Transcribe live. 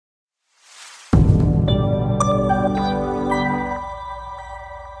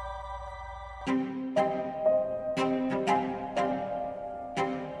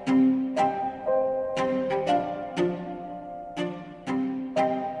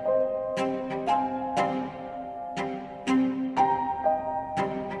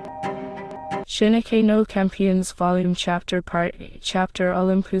Shiniki no Campiones Volume Chapter Part 8 Chapter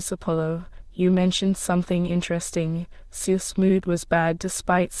Olympus Apollo. You mentioned something interesting. Zeus' mood was bad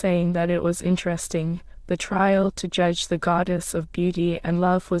despite saying that it was interesting. The trial to judge the goddess of beauty and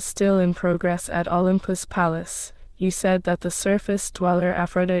love was still in progress at Olympus Palace. You said that the surface dweller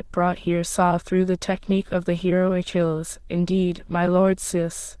Aphrodite brought here saw through the technique of the hero Achilles. Indeed, my lord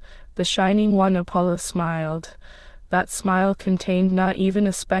Zeus. The Shining One Apollo smiled. That smile contained not even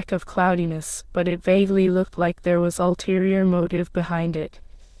a speck of cloudiness, but it vaguely looked like there was ulterior motive behind it.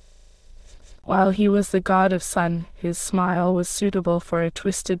 While he was the god of sun, his smile was suitable for a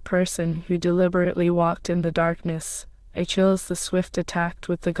twisted person who deliberately walked in the darkness. Achilles the Swift attacked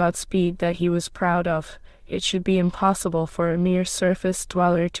with the god speed that he was proud of. It should be impossible for a mere surface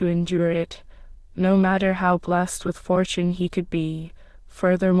dweller to endure it, no matter how blessed with fortune he could be.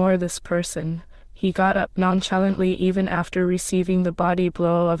 Furthermore, this person, he got up nonchalantly even after receiving the body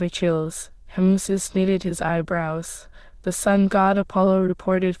blow of Achilles. Zeus knitted his eyebrows. The sun god Apollo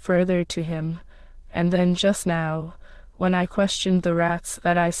reported further to him. And then just now, when I questioned the rats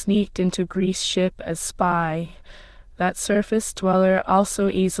that I sneaked into Greece ship as spy, that surface dweller also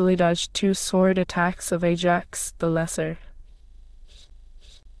easily dodged 2 sword attacks of Ajax the Lesser.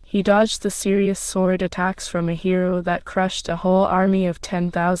 He dodged the serious sword attacks from a hero that crushed a whole army of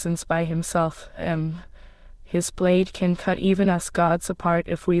 10,000s by himself. His blade can cut even us gods apart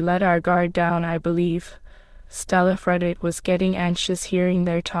if we let our guard down, I believe. Aphrodite was getting anxious hearing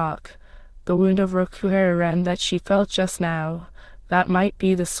their talk. The wound of Rokuhara Ren that she felt just now, that might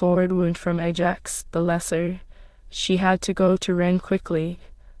be the sword wound from Ajax the Lesser. She had to go to Ren quickly.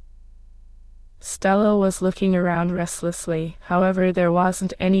 Stella was looking around restlessly. However, there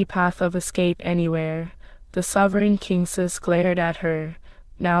wasn't any path of escape anywhere. The sovereign king Zeus glared at her.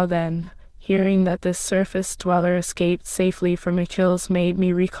 Now then, hearing that this surface dweller escaped safely from Achilles made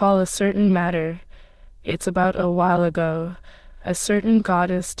me recall a certain matter. It's about a while ago. A certain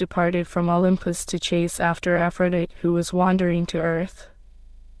goddess departed from Olympus to chase after Aphrodite, who was wandering to Earth.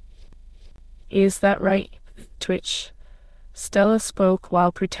 Is that right? Twitch. Stella spoke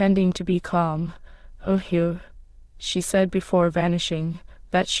while pretending to be calm. Oh, Hugh, she said before vanishing,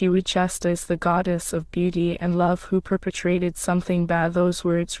 that she would chastise the goddess of beauty and love who perpetrated something bad. Those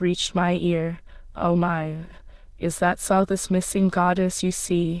words reached my ear. Oh my, is that so? This missing goddess you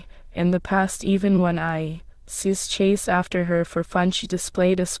see? In the past, even when Zeus chased after her for fun, she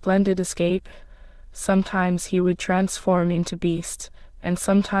displayed a splendid escape. Sometimes he would transform into beast, and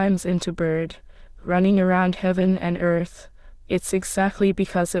sometimes into bird, running around heaven and earth. It's exactly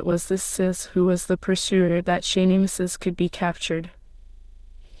because it was this Zeus who was the pursuer that Nemesis could be captured.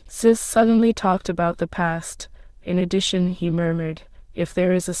 Zeus suddenly talked about the past. In addition, he murmured, if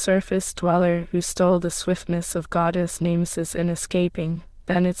there is a surface dweller who stole the swiftness of goddess Nemesis in escaping,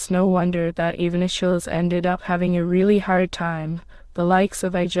 then it's no wonder that even Achilles ended up having a really hard time. The likes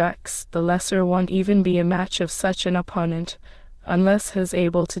of Ajax the Lesser won't even be a match of such an opponent, unless he's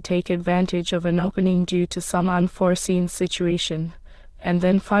able to take advantage of an opening due to some unforeseen situation. And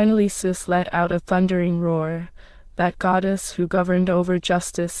then finally Zeus let out a thundering roar. That goddess who governed over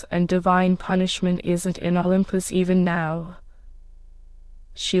justice and divine punishment isn't in Olympus even now.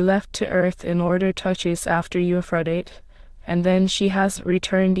 She left to Earth in order to chase after you, Aphrodite, and then she hasn't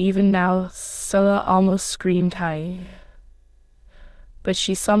returned even now. Scylla almost screamed high. But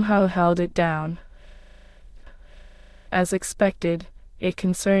she somehow held it down. As expected, it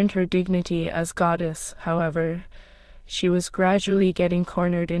concerned her dignity as goddess. However, she was gradually getting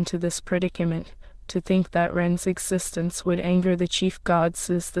cornered into this predicament. To think that Ren's existence would anger the chief god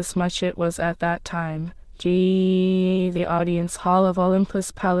Zeus this much. It was at that time. The audience hall of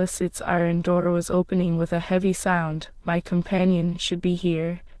Olympus Palace. Its iron door was opening with a heavy sound. My companion should be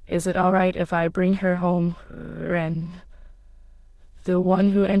here. Is it all right if I bring her home, Ren? The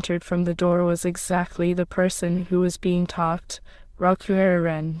one who entered from the door was exactly the person who was being talked, Rokuhara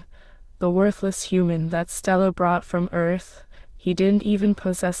Ren, the worthless human that Stella brought from Earth. He didn't even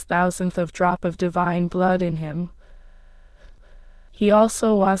possess thousandth of drop of divine blood in him. He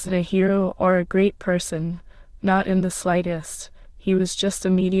also wasn't a hero or a great person, not in the slightest. He was just a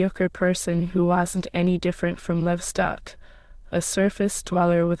mediocre person who wasn't any different from Livestock, a surface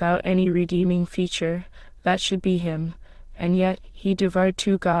dweller without any redeeming feature. That should be him. And yet, he devoured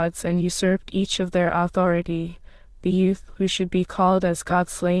 2 gods and usurped each of their authority. The youth, who should be called as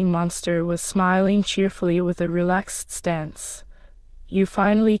god-slaying monster, was smiling cheerfully with a relaxed stance. You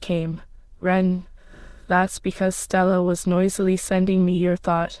finally came, Ren. That's because Stella was noisily sending me your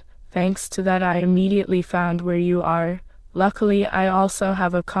thought. Thanks to that I immediately found where you are. Luckily I also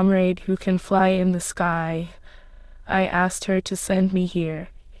have a comrade who can fly in the sky. I asked her to send me here.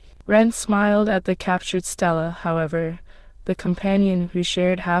 Ren smiled at the captured Stella, however. The companion who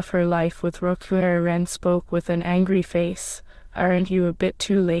shared half her life with Rokuhara Ren spoke with an angry face. Aren't you a bit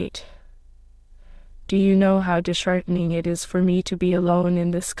too late? Do you know how disheartening it is for me to be alone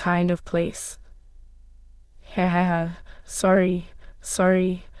in this kind of place? Hahaha, sorry.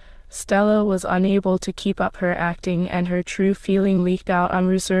 Stella was unable to keep up her acting, and her true feeling leaked out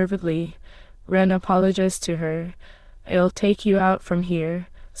unreservedly. Ren apologized to her. I'll take you out from here,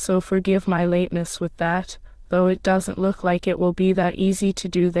 so forgive my lateness with that, though it doesn't look like it will be that easy to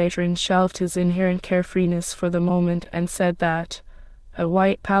do. Ren shelved his inherent carefreeness for the moment and said that a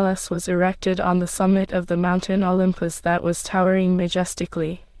white palace was erected on the summit of the mountain Olympus that was towering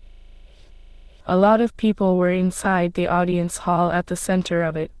majestically. A lot of people were inside the audience hall at the center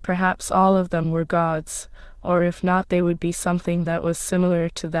of it. Perhaps all of them were gods, or if not, they would be something that was similar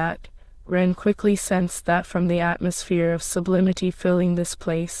to that. Ren quickly sensed that from the atmosphere of sublimity filling this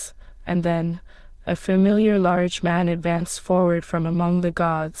place, and then a familiar large man advanced forward from among the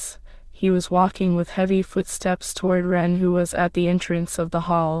gods. He was walking with heavy footsteps toward Ren, who was at the entrance of the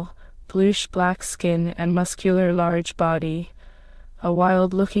hall, bluish-black skin and muscular large body. A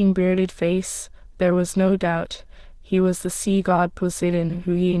wild-looking bearded face, there was no doubt. He was the sea god Poseidon,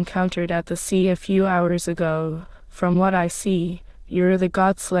 who he encountered at the sea a few hours ago. From what I see, you're the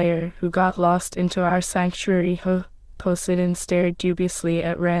god slayer who got lost into our sanctuary. Huh? Poseidon stared dubiously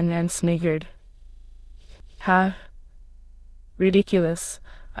at Ren and sniggered. Ha! Ridiculous.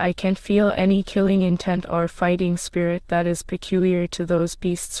 I can't feel any killing intent or fighting spirit that is peculiar to those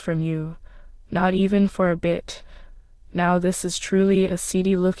beasts from you. Not even for a bit. Now this is truly a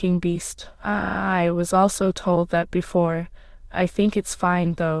seedy-looking beast. I was also told that before. I think it's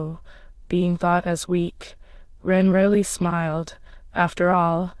fine, though, being thought as weak. Ren rarely smiled. After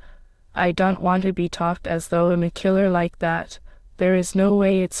all, I don't want to be talked as though I'm a killer like that. There is no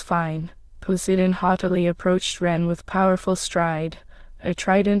way it's fine. Poseidon haughtily approached Ren with powerful stride. A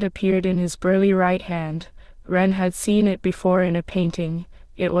trident appeared in his burly right hand. Ren had seen it before in a painting.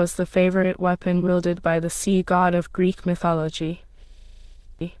 It was the favorite weapon wielded by the sea god of Greek mythology.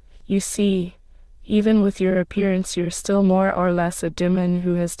 You see, even with your appearance, you're still more or less a demon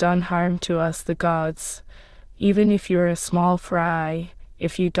who has done harm to us, the gods. Even if you're a small fry,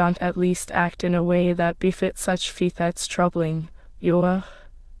 if you don't at least act in a way that befits such feet, that's troubling.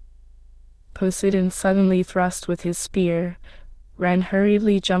 Poseidon suddenly thrust with his spear. Ren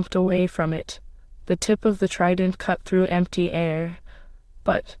hurriedly jumped away from it. The tip of the trident cut through empty air.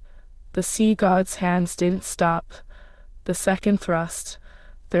 But the sea god's hands didn't stop. The second thrust,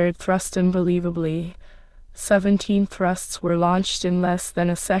 third thrust, unbelievably. 17 thrusts were launched in less than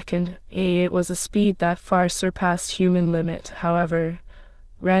a second. It was a speed that far surpassed human limit, however.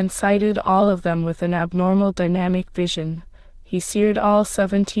 Ren sighted all of them with an abnormal dynamic vision. He seared all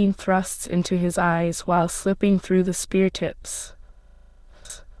 17 thrusts into his eyes while slipping through the spear tips.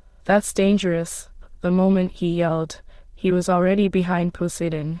 That's dangerous. The moment he yelled, he was already behind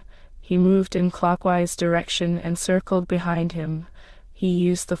Poseidon. He moved in clockwise direction and circled behind him. He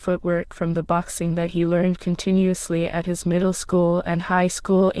used the footwork from the boxing that he learned continuously at his middle school and high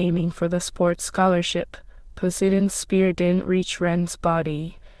school, aiming for the sports scholarship. Poseidon's spear didn't reach Ren's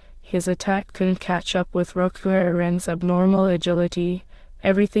body. His attack couldn't catch up with Rokuhara Ren's abnormal agility.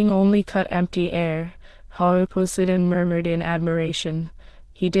 Everything only cut empty air. How Poseidon murmured in admiration.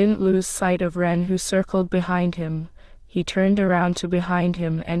 He didn't lose sight of Ren, who circled behind him. He turned around to behind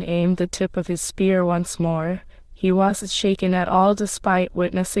him and aimed the tip of his spear once more. He wasn't shaken at all despite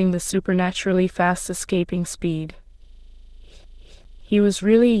witnessing the supernaturally fast escaping speed. He was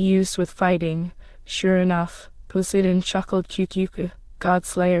really used with fighting. Sure enough, Poseidon chuckled. QQ,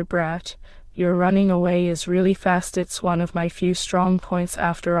 Godslayer brat, your running away is really fast. It's one of my few strong points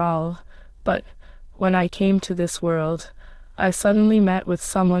after all. But when I came to this world, I suddenly met with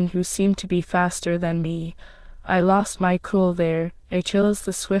someone who seemed to be faster than me. I lost my cool there. Achilles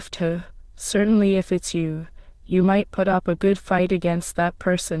the Swift. Certainly if it's you, you might put up a good fight against that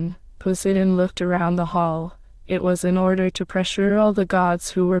person. Poseidon looked around the hall. It was in order to pressure all the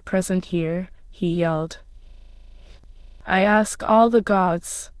gods who were present here, he yelled. I ask all the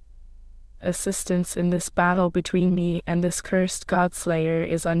gods. Assistance in this battle between me and this cursed Godslayer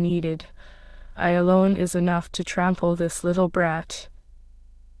is unneeded. I alone is enough to trample this little brat.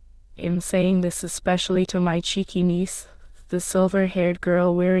 I'm saying this especially to my cheeky niece, the silver-haired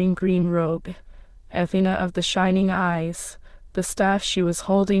girl wearing green robe, Athena of the shining eyes. The staff she was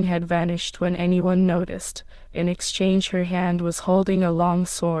holding had vanished when anyone noticed. In exchange, her hand was holding a long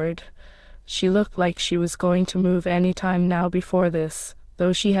sword. She looked like she was going to move any time now. Before this,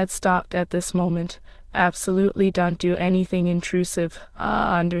 though she had stopped at this moment, Absolutely don't do anything intrusive.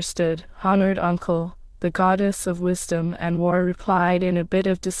 Ah, understood, honored uncle. The goddess of wisdom and war replied in a bit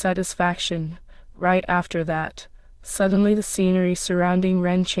of dissatisfaction. Right after that, suddenly the scenery surrounding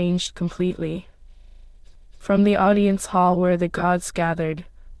Ren changed completely. From the audience hall where the gods gathered,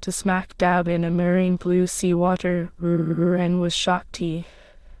 to smack dab in a marine blue sea water, Ren was shocked. He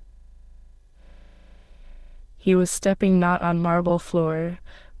was stepping not on marble floor,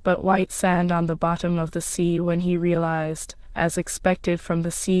 but white sand on the bottom of the sea when he realized, as expected from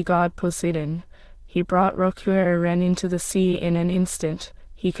the sea god Poseidon, he brought Rokuhara Ren into the sea in an instant.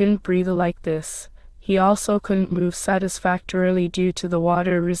 He couldn't breathe like this. He also couldn't move satisfactorily due to the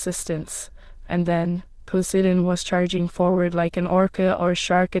water resistance. And then, Poseidon was charging forward like an orca or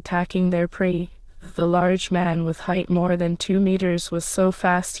shark attacking their prey. The large man with height more than 2 meters was so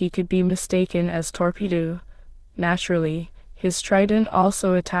fast he could be mistaken as torpedo. Naturally, his trident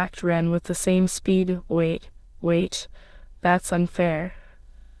also attacked Ren with the same speed. Wait, that's unfair.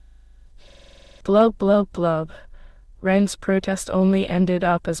 Blub blub blub. Ren's protest only ended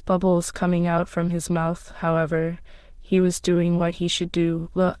up as bubbles coming out from his mouth. However, he was doing what he should do.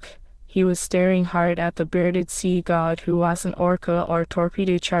 Look, he was staring hard at the bearded sea god who was an orca or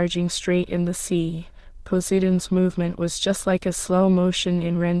torpedo charging straight in the sea. Poseidon's movement was just like a slow motion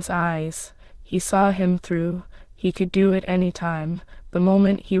in Ren's eyes. He saw him through. He could do it any time. The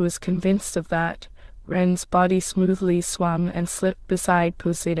moment he was convinced of that, Ren's body smoothly swam and slipped beside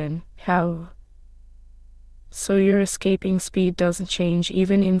Poseidon. How? So your escaping speed doesn't change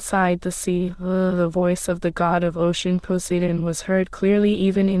even inside the sea? The voice of the god of ocean Poseidon was heard clearly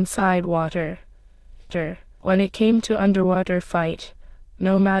even inside water. When it came to underwater fight,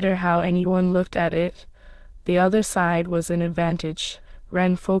 no matter how anyone looked at it, the other side was an advantage.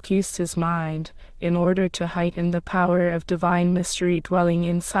 Ren focused his mind, in order to heighten the power of divine mystery dwelling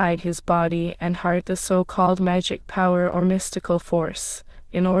inside his body and heart, the so-called magic power or mystical force,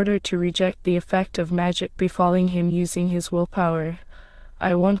 in order to reject the effect of magic befalling him using his willpower.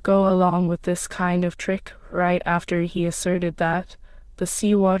 I won't go along with this kind of trick. Right after he asserted that, the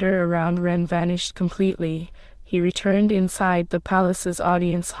seawater around Ren vanished completely. He returned inside the palace's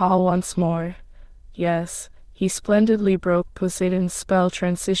audience hall once more. Yes, he splendidly broke Poseidon's spell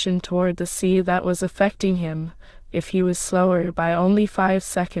transition toward the sea that was affecting him. If he was slower by only 5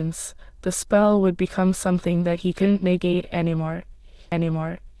 seconds, the spell would become something that he couldn't negate anymore.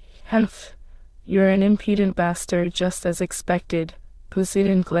 Humph! You're an impudent bastard, just as expected.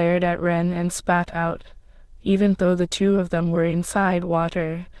 Poseidon glared at Ren and spat out. Even though the two of them were inside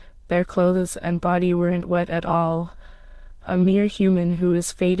water, their clothes and body weren't wet at all. A mere human who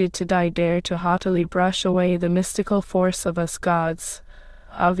is fated to die dared to haughtily brush away the mystical force of us gods.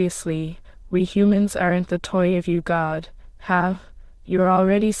 Obviously, we humans aren't the toy of you god. You're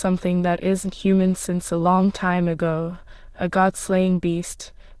already something that isn't human since a long time ago. A god-slaying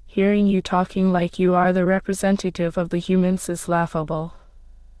beast. Hearing you talking like you are the representative of the humans is laughable.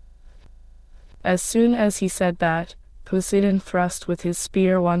 As soon as he said that, Poseidon thrust with his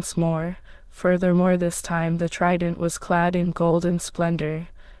spear once more. Furthermore, this time the trident was clad in golden splendor.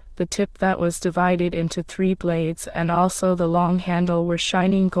 The tip that was divided into 3 blades and also the long handle were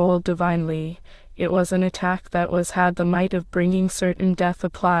shining gold divinely. It was an attack that had the might of bringing certain death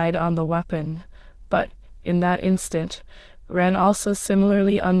applied on the weapon. But, in that instant, Ren also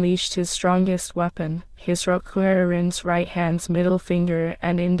similarly unleashed his strongest weapon. His Rokuhara Ren's right hand's middle finger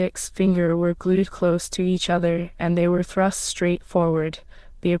and index finger were glued close to each other, and they were thrust straight forward.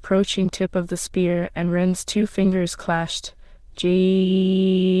 The approaching tip of the spear and Ren's 2 fingers clashed.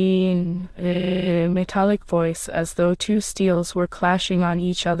 A metallic voice as though 2 steels were clashing on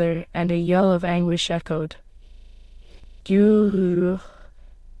each other, and a yell of anguish echoed. You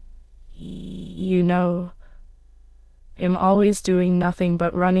know, I'm always doing nothing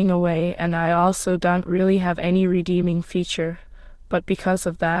but running away, and I also don't really have any redeeming feature. But because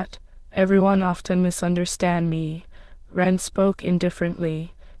of that, everyone often misunderstands me. Ren spoke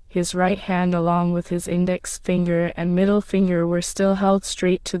indifferently. His right hand along with his index finger and middle finger were still held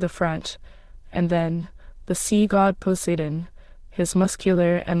straight to the front. And then, the sea god Poseidon, his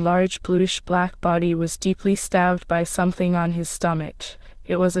muscular and large bluish-black body was deeply stabbed by something on his stomach.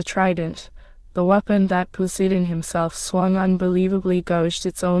 It was a trident. The weapon that Poseidon himself swung unbelievably gouged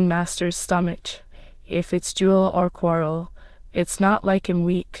its own master's stomach. If it's duel or quarrel, it's not like I'm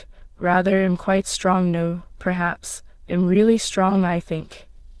weak. Rather, I'm quite strong. No, perhaps. I'm really strong, I think.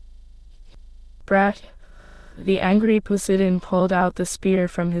 Brat. The angry Poseidon pulled out the spear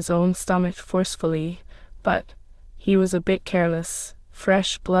from his own stomach forcefully, but he was a bit careless.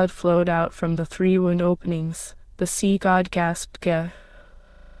 Fresh blood flowed out from the 3 wound openings. The sea god gasped.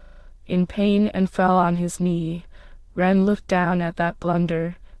 in pain and fell on his knee. Ren looked down at that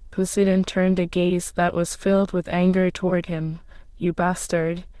blunder. Poseidon turned a gaze that was filled with anger toward him. "You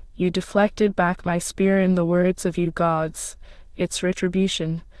bastard, you deflected back my spear in the words of you gods. It's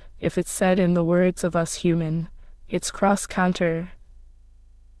retribution. If it's said in the words of us human, it's cross-counter.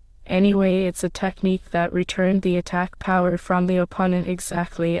 Anyway, it's a technique that returned the attack power from the opponent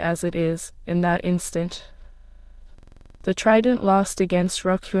exactly as it is, in that instant." The trident lost against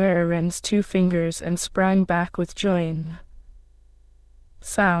Rokuhara Ren's 2 fingers and sprang back with joyous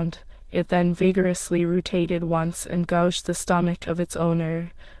sound. It then vigorously rotated once and gouged the stomach of its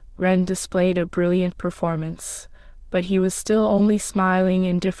owner. Ren displayed a brilliant performance, but he was still only smiling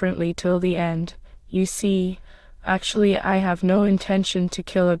indifferently till the end. "You see, actually I have no intention to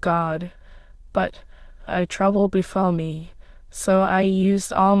kill a god, but a trouble befell me, so I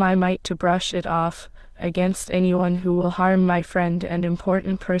used all my might to brush it off against anyone who will harm my friend and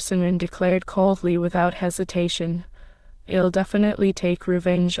important person," and declared coldly without hesitation. "I'll definitely take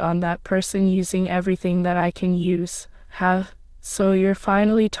revenge on that person using everything that I can use." "Ha, so you're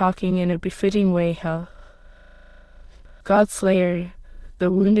finally talking in a befitting way, huh? Godslayer!"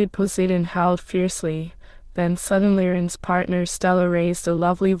 The wounded Poseidon howled fiercely. Then suddenly Ren's partner Stella raised a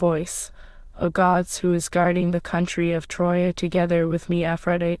lovely voice. "O gods, who is guarding the country of Troia together with me,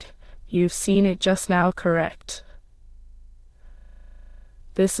 Aphrodite? You've seen it just now, correct?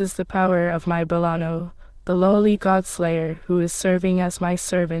 This is the power of my Bolano, the lowly Godslayer, who is serving as my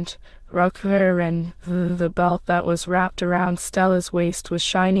servant, Rokuhara Ren." The belt that was wrapped around Stella's waist was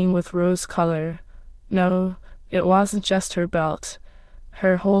shining with rose color. No, it wasn't just her belt.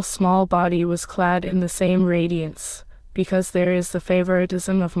 Her whole small body was clad in the same radiance, because there is the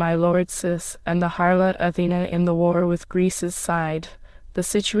favoritism of my lord Sis and the harlot Athena in the war with Greece's side. The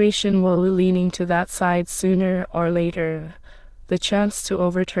situation will be leaning to that side sooner or later. The chance to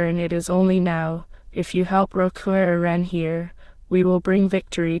overturn it is only now. If you help Rokuhara Ren here, we will bring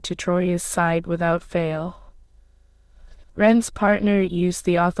victory to Troya's side without fail." Ren's partner used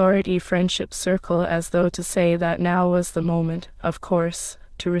the authority friendship circle as though to say that now was the moment. Of course,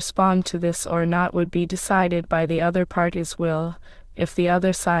 to respond to this or not would be decided by the other party's will. If the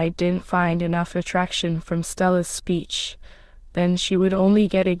other side didn't find enough attraction from Stella's speech, then she would only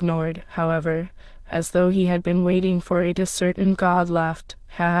get ignored. However, as though he had been waiting for it, a certain god laughed.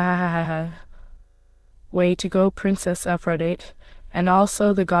 "Ha ha ha ha ha. Way to go, Princess Aphrodite. And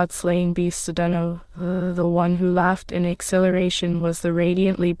also the god-slaying beast Adeno." The one who laughed in exhilaration was the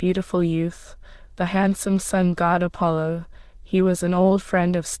radiantly beautiful youth, the handsome sun god Apollo. He was an old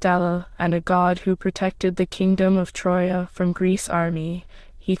friend of Stella, and a god who protected the kingdom of Troia from Greece's army.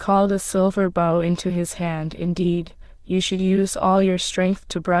 He called a silver bow into his hand. "Indeed, you should use all your strength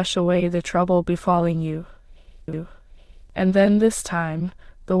to brush away the trouble befalling you. And then this time,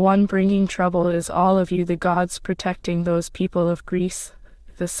 the one bringing trouble is all of you, the gods protecting those people of Greece."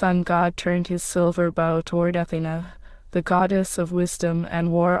 The sun god turned his silver bow toward Athena. The goddess of wisdom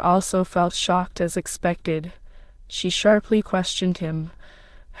and war also felt shocked as expected. She sharply questioned him.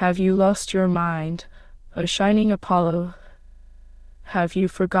 "Have you lost your mind, O shining Apollo? Have you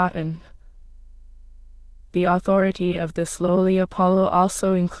forgotten?" The authority of this lowly Apollo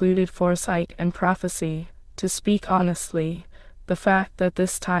also included foresight and prophecy. To speak honestly, the fact that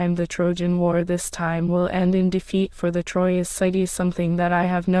this time the Trojan War this time will end in defeat for the Troya's side is something that I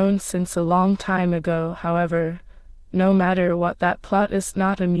have known since a long time ago. However, no matter what, that plot is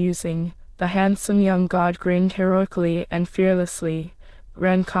not amusing. The handsome young god grinned heroically and fearlessly.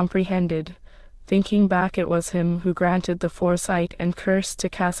 Ren comprehended. Thinking back, it was him who granted the foresight and curse to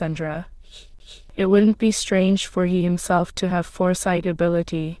Cassandra. It wouldn't be strange for he himself to have foresight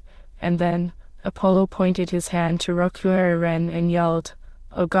ability. And then Apollo pointed his hand to Rokuhara Ren and yelled,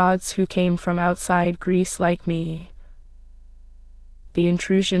 "O gods who came from outside Greece like me. The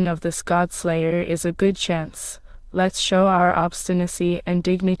intrusion of this god-slayer is a good chance. Let's show our obstinacy and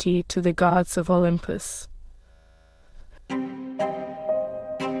dignity to the gods of Olympus."